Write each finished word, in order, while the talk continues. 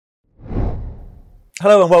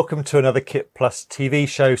Hello and welcome to another KitPlus TV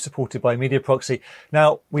show supported by Mediaproxy.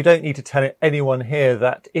 Now, we don't need to tell anyone here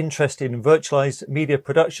that interest in virtualized media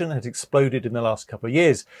production has exploded in the last couple of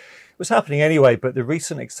years. It was happening anyway, but the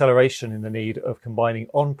recent acceleration in the need of combining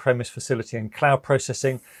on-premise facility and cloud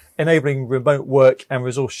processing, enabling remote work and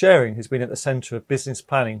resource sharing has been at the center of business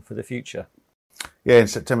planning for the future. Yeah, in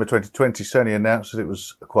September 2020, Sony announced that it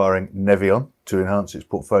was acquiring Nevion to enhance its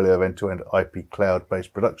portfolio of end-to-end IP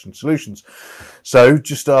cloud-based production solutions. So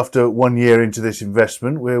just after 1 year into this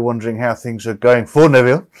investment, we're wondering how things are going for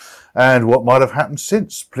Nevion and what might have happened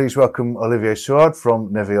since. Please welcome Olivier Suard from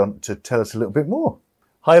Nevion to tell us a little bit more.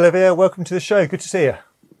 Hi, Olivier. Welcome to the show. Good to see you.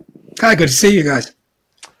 Hi, good to see you guys.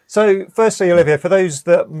 So firstly, Olivier, for those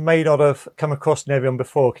that may not have come across Nevion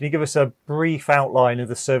before, can you give us a brief outline of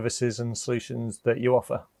the services and solutions that you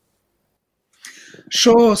offer?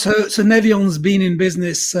 Sure. So Nevion's been in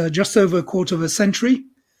business just over a quarter of a century.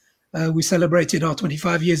 We celebrated our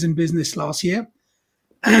 25 years in business last year.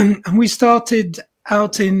 And we started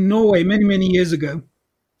out in Norway many, many years ago.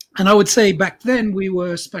 And I would say back then we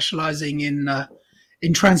were specializing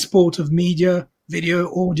in transport of media,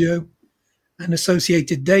 video, audio, and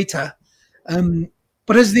associated data.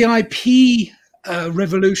 But as the IP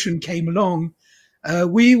revolution came along,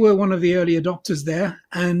 we were one of the early adopters there.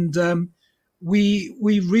 And we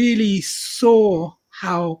really saw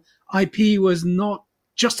how IP was not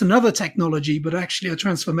just another technology, but actually a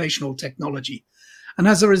transformational technology. And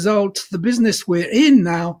as a result, the business we're in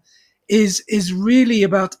now is really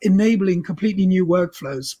about enabling completely new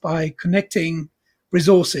workflows by connecting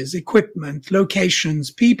resources, equipment,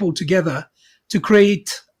 locations, people together to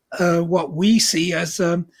create what we see as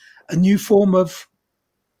a new form of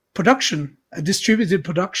production, a distributed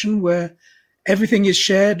production where everything is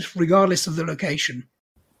shared regardless of the location.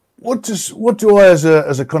 What do I, as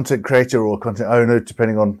a content creator or content owner,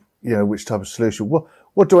 depending on which type of solution,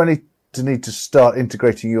 what do I need to start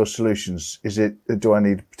integrating your solutions? Do I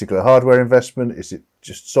need particular hardware investment? Is it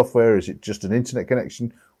just software? Is it just an internet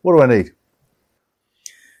connection? What do I need?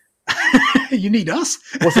 You need us.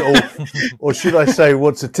 What's it all, or should I say,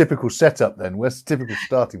 what's a typical setup then? Where's the typical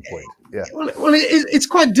starting point? Yeah. Well, it's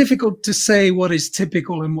quite difficult to say what is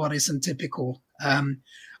typical and what isn't typical.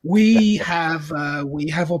 We have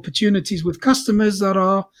opportunities with customers that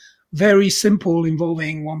are very simple,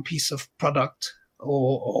 involving one piece of product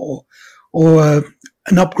or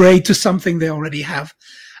an upgrade to something they already have.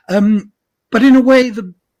 But in a way,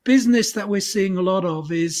 the business that we're seeing a lot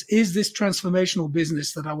of is this transformational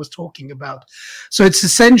business that I was talking about. So it's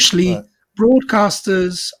essentially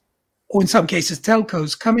broadcasters, or in some cases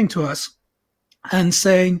telcos, coming to us and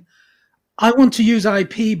saying, I want to use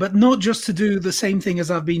IP, but not just to do the same thing as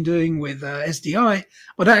I've been doing with SDI,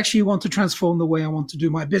 but I actually want to transform the way I want to do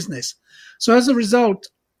my business. So as a result,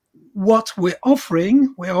 what we're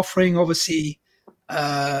offering obviously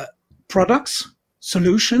products,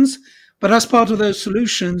 solutions. But as part of those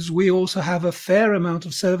solutions, we also have a fair amount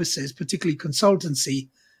of services, particularly consultancy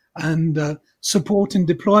and support and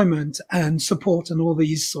deployment and support and all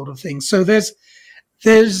these sort of things. So there's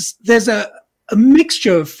a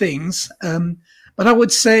mixture of things. But I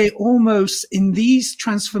would say almost in these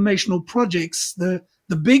transformational projects, the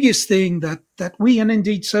biggest thing that we and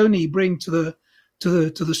indeed Sony bring to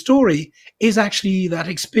the story is actually that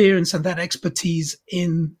experience and that expertise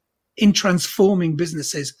in transforming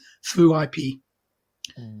businesses through IP.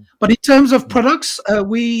 But in terms of products,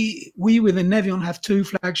 we within Nevion have two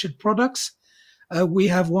flagship products. We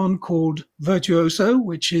have one called Virtuoso,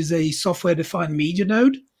 which is a software-defined media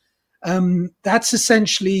node. That's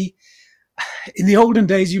essentially, in the olden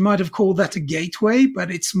days, you might have called that a gateway,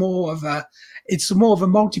 but it's more of a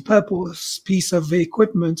multi-purpose piece of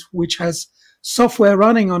equipment which has software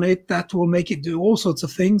running on it that will make it do all sorts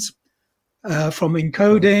of things. From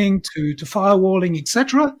encoding to firewalling,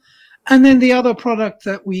 etc. And then the other product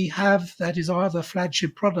that we have that is our other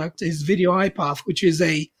flagship product is Video iPath, which is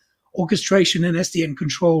a orchestration and SDN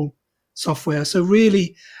control software. So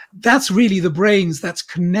really, that's really the brains that's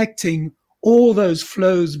connecting all those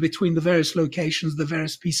flows between the various locations, the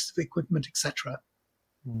various pieces of equipment, etc.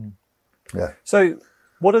 Yeah. So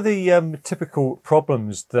what are the typical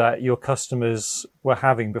problems that your customers were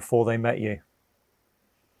having before they met you?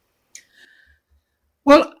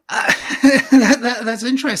 Well, that's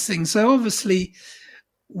interesting. So obviously,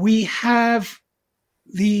 we have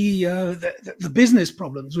the business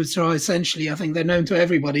problems, which are essentially, I think they're known to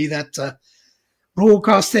everybody, that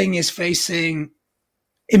broadcasting is facing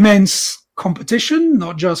immense competition,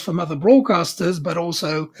 not just from other broadcasters, but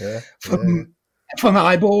also from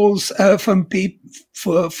eyeballs,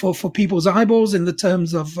 for people's eyeballs, in the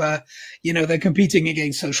terms of they're competing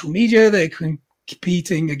against social media, they're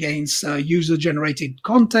competing against user-generated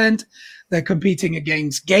content. They're competing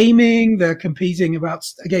against gaming. They're competing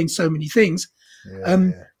against so many things.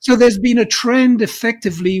 So there's been a trend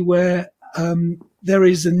effectively where there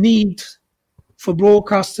is a need for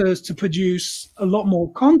broadcasters to produce a lot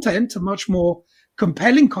more content, a much more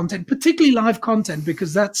compelling content, particularly live content,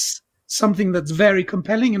 because that's something that's very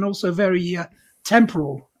compelling and also very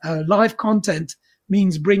temporal. Live content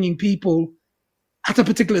means bringing people at a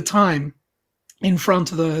particular time in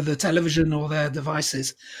front of the television or their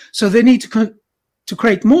devices. So they need to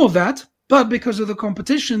create more of that, but because of the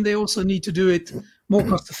competition, they also need to do it more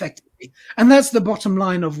cost effectively. And that's the bottom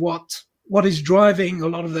line of what is driving a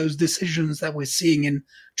lot of those decisions that we're seeing in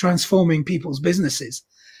transforming people's businesses.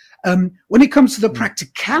 When it comes to the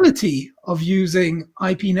practicality of using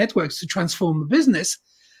IP networks to transform the business,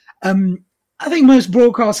 I think most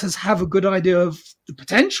broadcasters have a good idea of the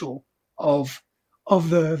potential of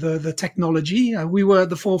the technology. We were at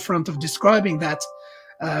the forefront of describing that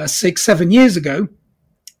 6-7 years ago.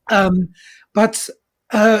 But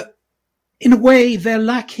in a way, they're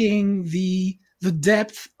lacking the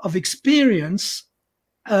depth of experience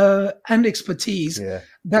and expertise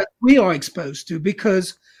that we are exposed to,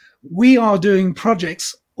 because we are doing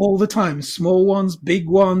projects all the time, small ones, big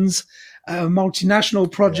ones,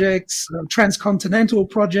 multinational projects, transcontinental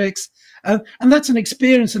projects. And that's an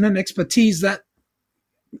experience and an expertise that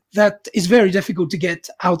is very difficult to get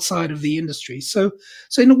outside of the industry. So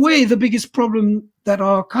in a way, the biggest problem that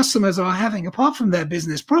our customers are having, apart from their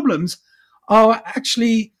business problems, are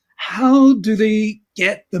actually how do they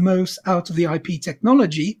get the most out of the IP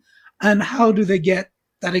technology, and how do they get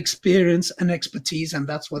that experience and expertise, and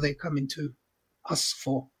that's what they're coming to us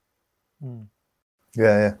for.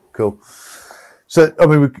 Yeah, cool. So, I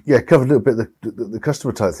mean, we covered a little bit the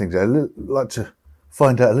customer type things. I'd like to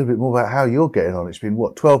find out a little bit more about how you're getting on. It's been,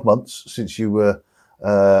 12 months since you were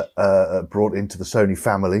brought into the Sony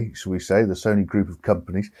family, shall we say, the Sony group of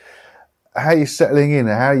companies. How are you settling in,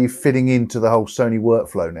 and how are you fitting into the whole Sony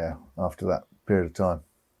workflow now after that period of time?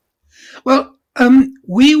 Well,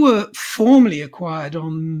 we were formally acquired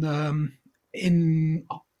in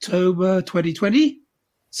October 2020.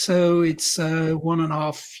 So it's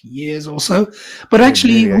 1.5 years or so. But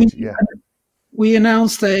actually, we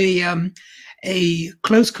announced a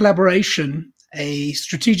close collaboration, a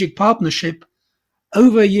strategic partnership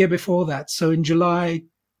over a year before that. So in July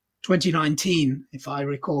 2019, if I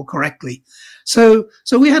recall correctly. So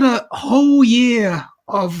we had a whole year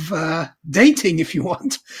of dating, if you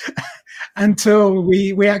want, until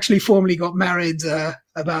we actually formally got married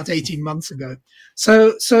about 18 months ago.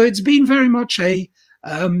 So it's been very much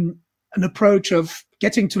an approach of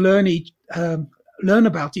getting to learn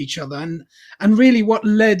about each other, and really what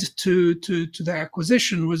led to the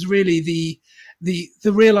acquisition was really the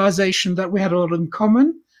realization that we had a lot in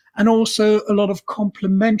common, and also a lot of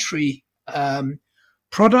complementary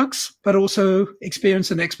products, but also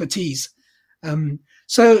experience and expertise.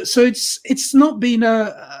 So it's not been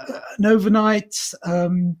an overnight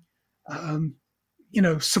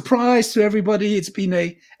surprise to everybody. It's been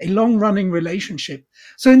a long running relationship.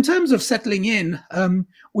 So in terms of settling in,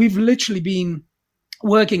 we've literally been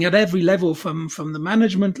working at every level, from the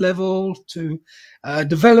management level to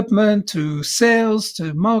development, to sales,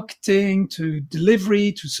 to marketing, to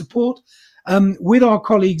delivery, to support, with our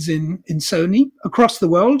colleagues in Sony across the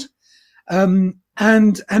world. And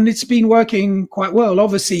it's been working quite well.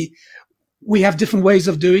 Obviously, we have different ways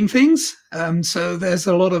of doing things. So there's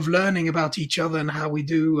a lot of learning about each other and how we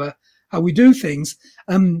do things.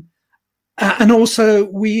 And also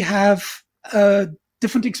we have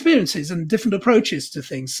different experiences and different approaches to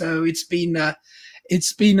things. So it's been a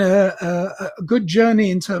good journey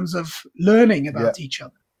in terms of learning about each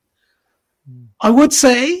other. I would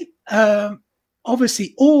say,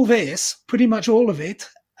 obviously, pretty much all of it,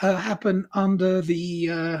 happened in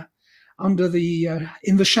the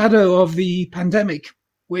shadow of the pandemic,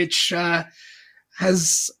 which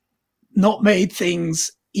has not made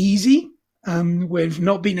things easy. We've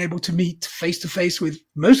not been able to meet face to face with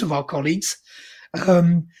most of our colleagues.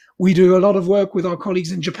 We do a lot of work with our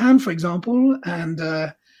colleagues in Japan, for example, and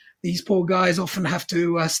these poor guys often have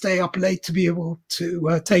to stay up late to be able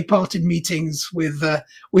to take part in meetings with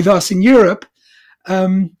us in Europe.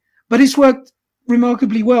 But it's worked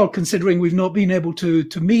remarkably well, considering we've not been able to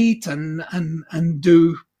meet and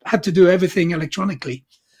had to do everything electronically.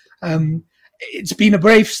 It's been a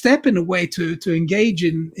brave step in a way to engage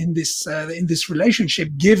in this relationship,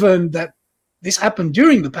 given that this happened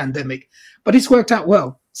during the pandemic, but it's worked out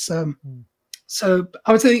well. So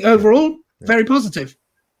I would say overall, very positive.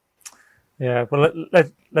 Yeah, well,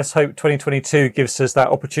 let's hope 2022 gives us that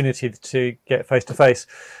opportunity to get face to face.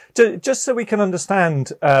 Just so we can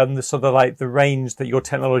understand the sort of like the range that your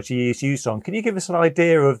technology is used on, can you give us an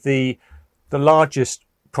idea of the largest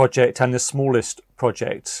project and the smallest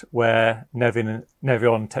project where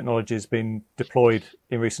Nevion technology has been deployed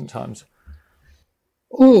in recent times?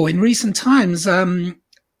 Oh, in recent times,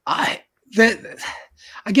 I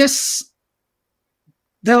guess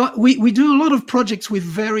we do a lot of projects with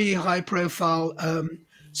very high profile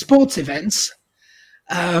sports events.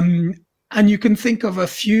 And you can think of a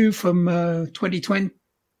few from 2020.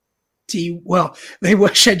 Well, they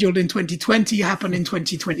were scheduled in 2020, happened in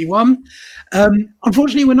 2021.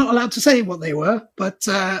 Unfortunately, we're not allowed to say what they were, but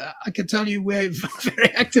I can tell you we're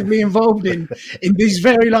very actively involved in these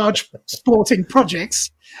very large sporting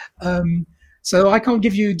projects. So I can't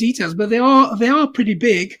give you details, but they are pretty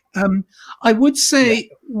big. I would say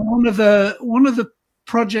one of the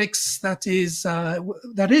projects that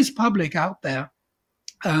is public out there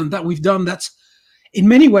that we've done, that's in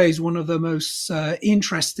many ways one of the most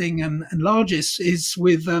interesting and largest, is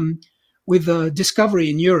with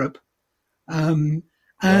Discovery in Europe, and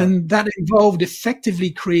that involved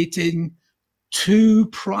effectively creating two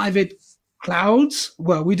private clouds.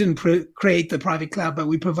 Well, we didn't create the private cloud, but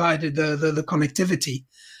we provided the connectivity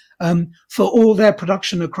for all their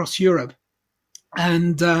production across Europe,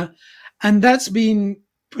 and that's been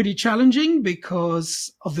pretty challenging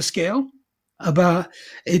because of the scale. But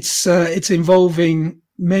it's involving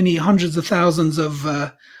many hundreds of thousands of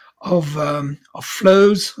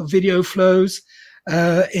flows, of video flows.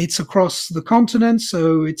 It's across the continent,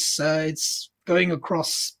 so it's going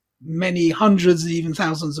across many hundreds, even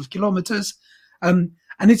thousands of kilometers. And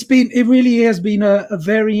it really has been a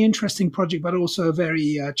very interesting project, but also a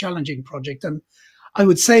very challenging project. And I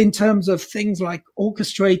would say in terms of things like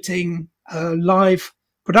orchestrating live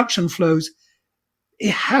production flows, it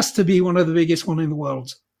has to be one of the biggest one in the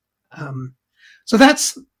world. So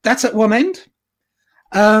that's at one end.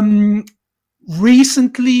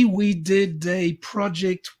 Recently, we did a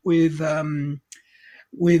project with an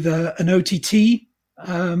OTT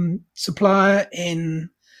supplier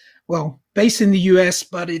based in the US,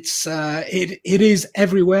 but it is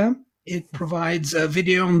everywhere. It provides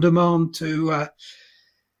video on demand to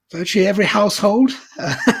virtually every household.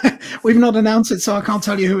 We've not announced it, so I can't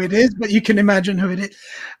tell you who it is, but you can imagine who it is.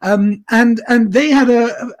 And they had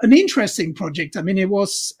an interesting project. I mean, it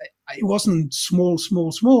wasn't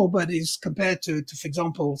small, but it's compared to, for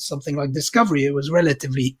example, something like Discovery, it was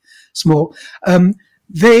relatively small.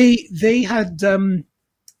 They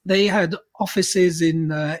had offices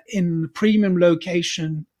in premium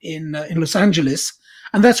location in Los Angeles,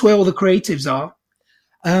 and that's where all the creatives are.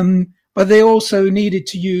 But they also needed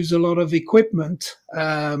to use a lot of equipment,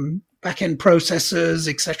 back-end processors,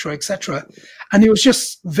 et cetera. And it was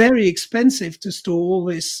just very expensive to store all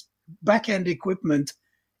this back-end equipment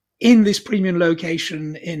in this premium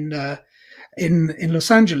location in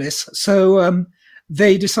Los Angeles. So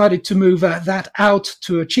they decided to move that out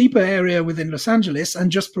to a cheaper area within Los Angeles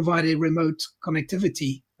and just provide a remote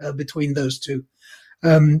connectivity between those two.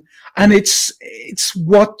 And it's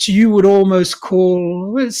what you would almost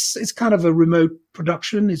call, it's kind of a remote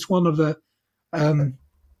production. It's one of the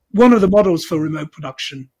models for remote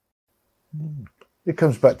production. It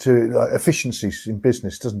comes back to efficiencies in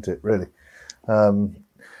business, doesn't it? Really.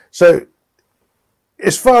 So,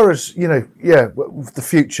 as far as the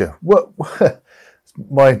future,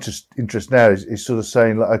 my interest now is sort of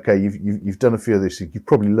saying, like, okay, you've done a few of these things. You've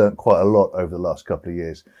probably learnt quite a lot over the last couple of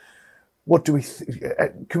years. What do we?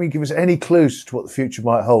 Can we give us any clues to what the future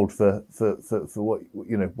might hold for what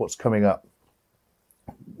what's coming up?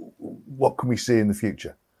 What can we see in the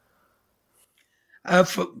future?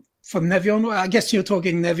 From Nevion, I guess you're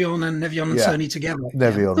talking Nevion and Sony together.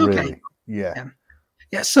 Nevion, okay. Really,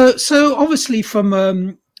 yeah. So obviously, from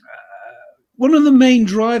one of the main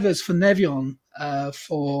drivers for Nevion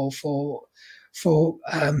for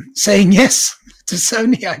saying yes to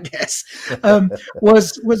Sony, I guess,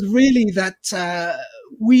 was really that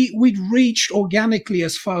we'd reached organically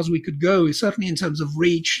as far as we could go, certainly in terms of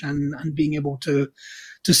reach and being able to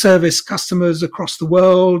service customers across the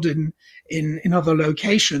world in other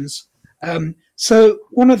locations. So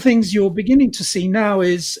one of the things you're beginning to see now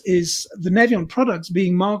is the Nevion products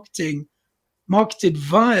being marketed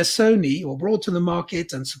via Sony or brought to the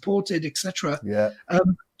market and supported, etc.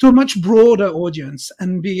 To a much broader audience,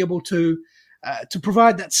 and be able to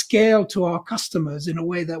provide that scale to our customers in a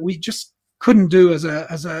way that we just couldn't do as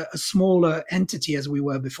a smaller entity as we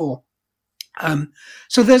were before.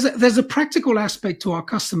 So there's a practical aspect to our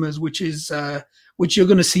customers, which you're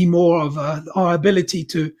going to see more of, our ability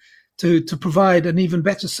to to provide an even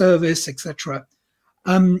better service, etc.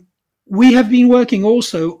 We have been working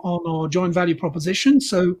also on our joint value proposition,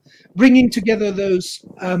 so bringing together those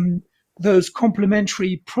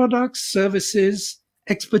complementary products, services,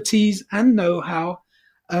 expertise, and know-how,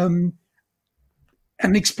 and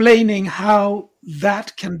explaining how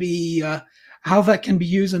that can be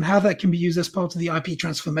used and how that can be used as part of the IP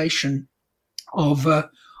transformation of a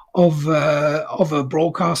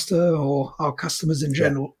broadcaster or our customers in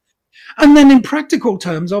general. And then in practical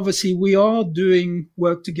terms, obviously, we are doing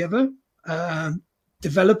work together,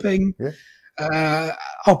 developing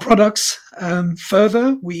our products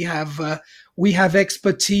further. We have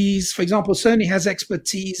expertise. For example, Sony has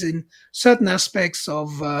expertise in certain aspects of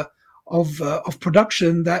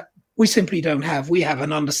production that we simply don't have. We have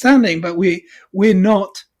an understanding, but we're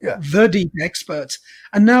not the deep experts.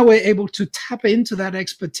 And now we're able to tap into that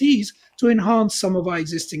expertise to enhance some of our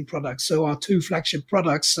existing products. So our two flagship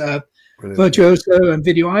products, Virtuoso and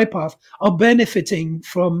Video iPath, are benefiting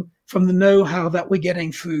from the know-how that we're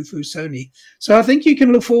getting through Sony. So I think you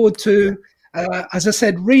can look forward to, as I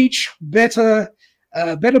said, reach, better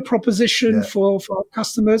proposition for our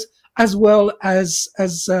customers, as well as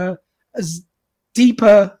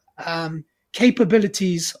deeper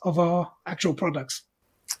capabilities of our actual products.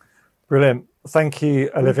 Brilliant. Thank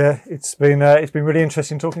you, Olivier. It's been really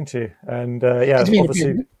interesting talking to you, and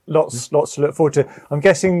obviously lots to look forward to. I'm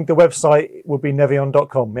guessing the website will be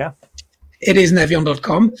nevion.com. Yeah, it is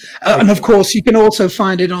nevion.com, and of course you can also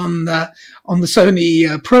find it on the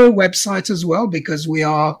Sony Pro website as well, because we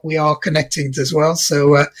are connected as well.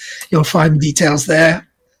 So you'll find details there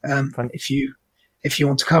if you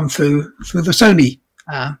want to come through the Sony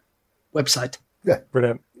website. Yeah,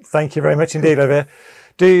 brilliant. Thank you very much indeed, Olivier.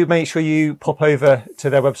 Do make sure you pop over to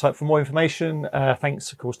their website for more information.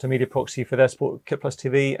 Thanks, of course, to Mediaproxy for their support of KitPlus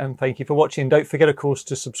TV, and thank you for watching. Don't forget, of course,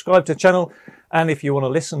 to subscribe to the channel. And if you want to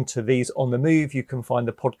listen to these on the move, you can find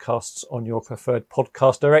the podcasts on your preferred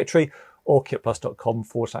podcast directory or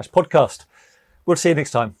kitplus.com/podcast. We'll see you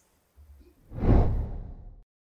next time.